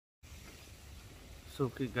So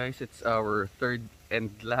okay guys, it's our third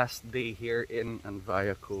and last day here in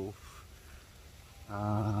Anvaya Cove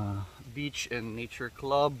Beach and Nature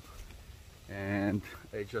Club, and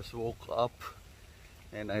I just woke up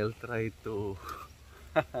and I'll try to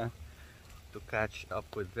to catch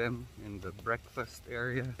up with them in the breakfast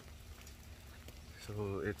area.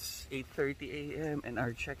 So it's 8:30 a.m. and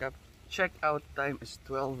our checkout time is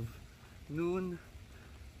 12 noon,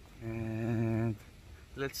 and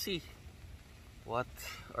let's see what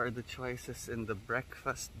are the choices in the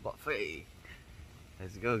breakfast buffet.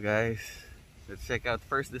 Let's go guys. Let's check out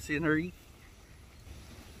first the scenery.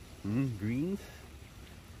 Greens.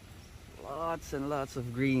 Lots and lots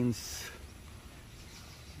of greens.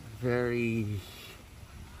 Very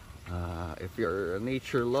if you're a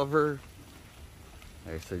nature lover,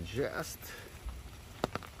 I suggest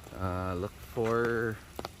look for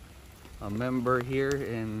a member here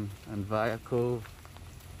in Anvaya Cove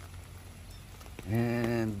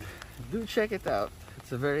and do check it out.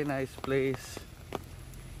 It's a very nice place,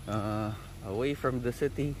 away from the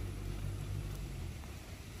city.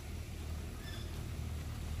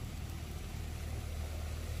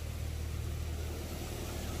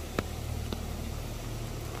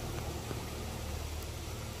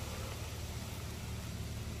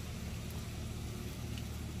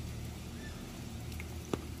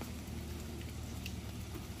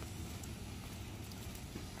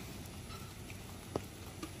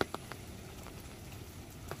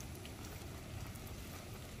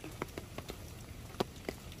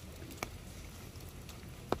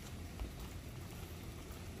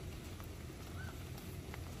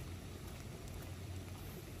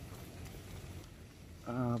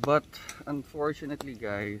 But unfortunately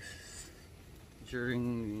guys,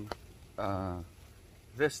 during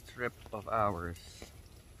this trip of ours,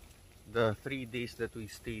 the 3 days that we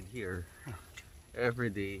stayed here, every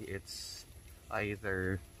day it's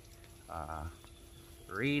either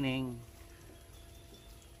raining,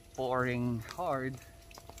 pouring hard,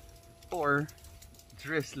 or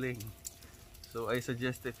drizzling. So I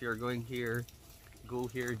suggest if you're going here, go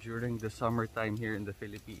here during the summertime here in the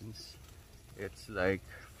Philippines. It's like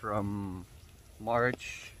from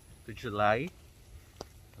March to July.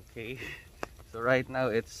 Okay, so right now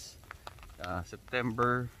it's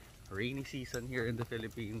September, rainy season here in the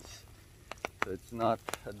Philippines. So it's not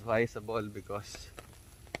advisable because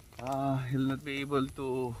you'll not be able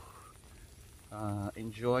to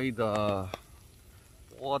enjoy the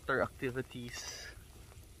water activities.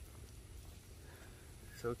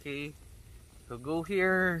 It's okay. So go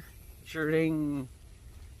here during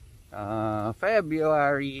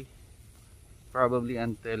February, probably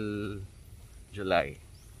until July.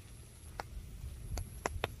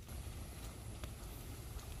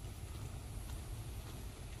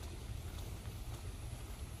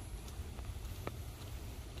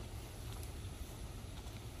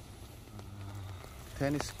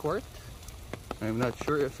 Tennis court. I'm not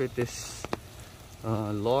sure if it is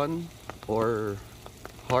lawn or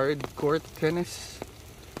hard court tennis.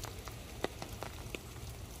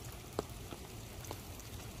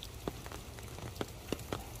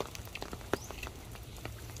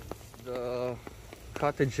 The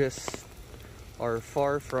cottages are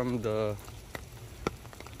far from the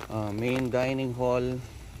main dining hall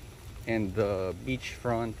and the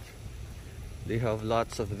beachfront. They have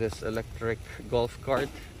lots of this electric golf cart.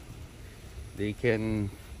 They can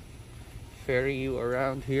ferry you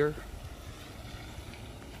around here.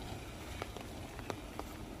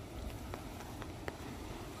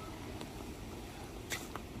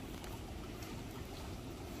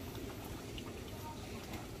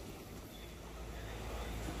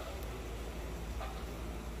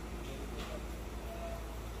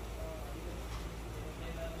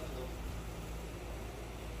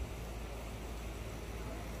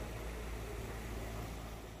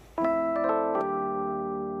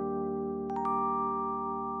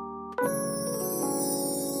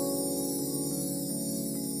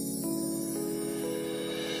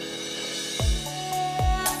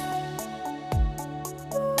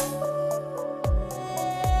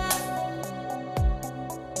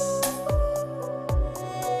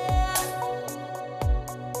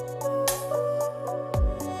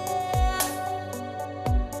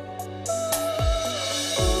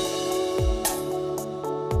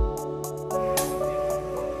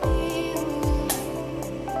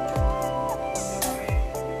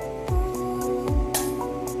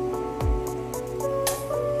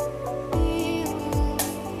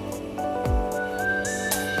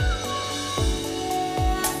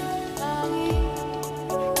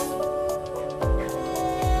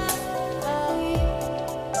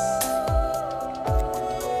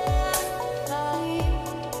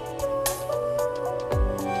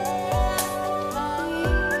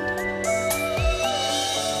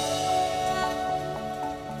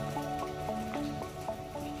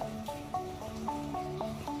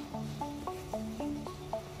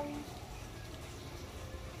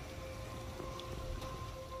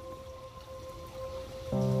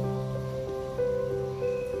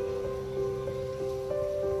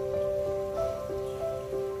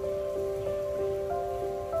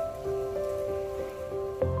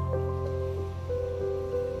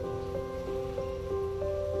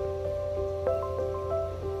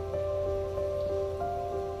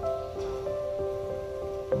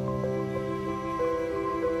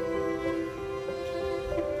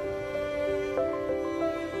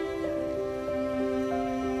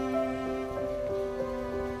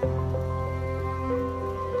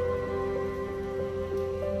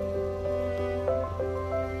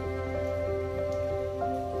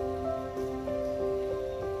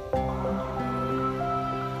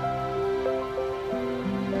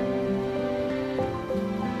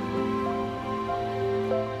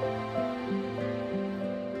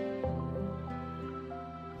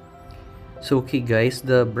 So okay guys,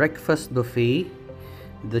 the breakfast buffet,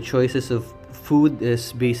 the choices of food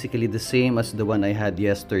is basically the same as the one I had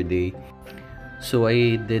yesterday. So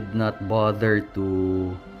I did not bother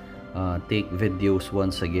to take videos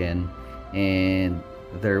once again, and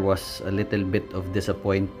there was a little bit of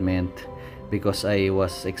disappointment because I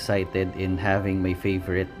was excited in having my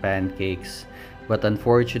favorite pancakes, but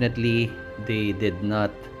unfortunately they did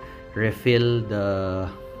not refill the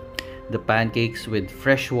pancakes with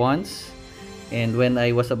fresh ones, and when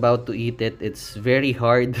I was about to eat it, it's very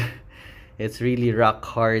hard. It's really rock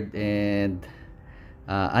hard and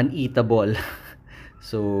uneatable.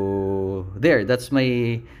 So there, that's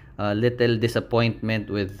my little disappointment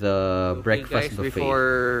with the breakfast buffet.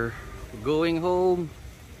 Before going home,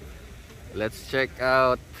 let's check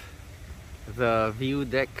out the view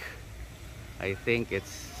deck. I think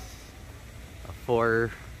it's a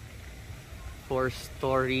four-story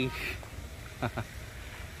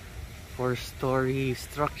four-story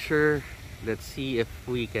structure. Let's see if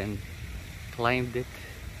we can climb it,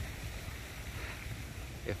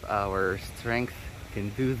 if our strength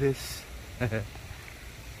can do this. Good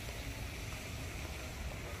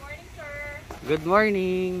morning, sir. Good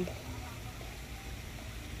morning.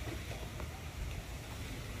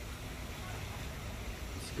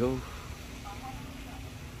 Let's go.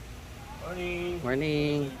 Morning.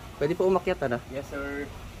 Morning. Pwede po umakyat, ano? Yes, sir.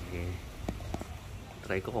 Okay.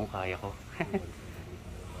 Try ko kung kaya ko.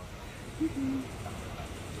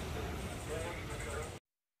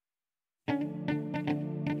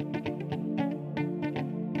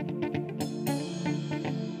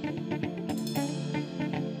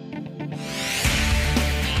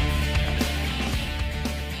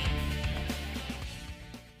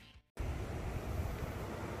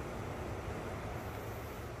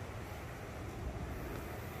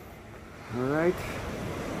 Alright,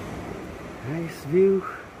 nice view.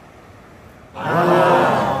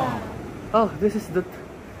 Wow. Oh, this is the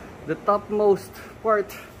topmost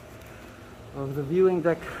part of the viewing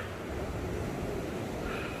deck.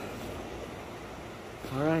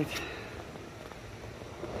 Alright,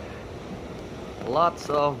 lots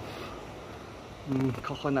of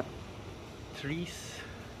coconut trees.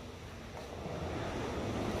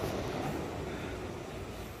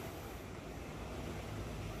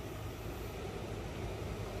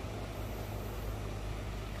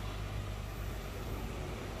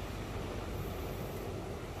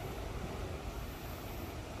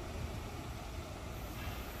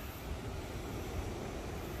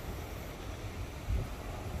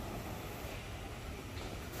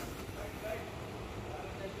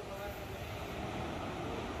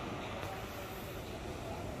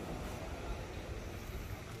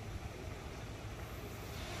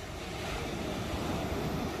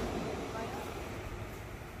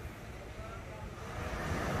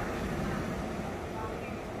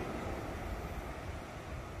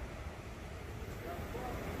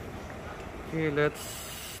 Okay,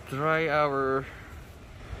 let's try our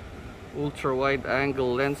ultra wide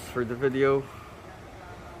angle lens for the video.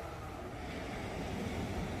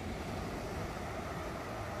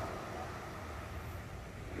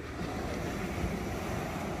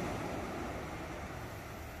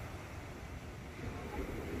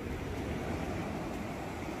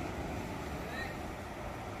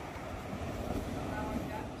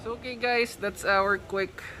 So okay guys, that's our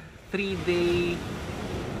quick 3-day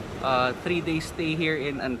stay here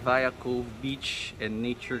in Anvaya Cove Beach and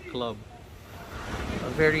Nature Club. A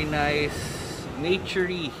very nice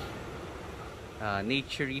naturey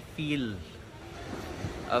feel.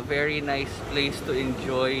 A very nice place to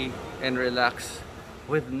enjoy and relax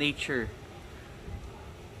with nature.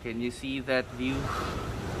 Can you see that view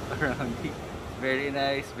around me? Very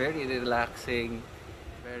nice, very relaxing.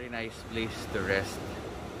 Very nice place to rest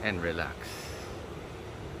and relax.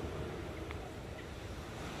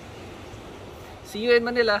 See you in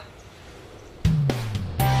Manila.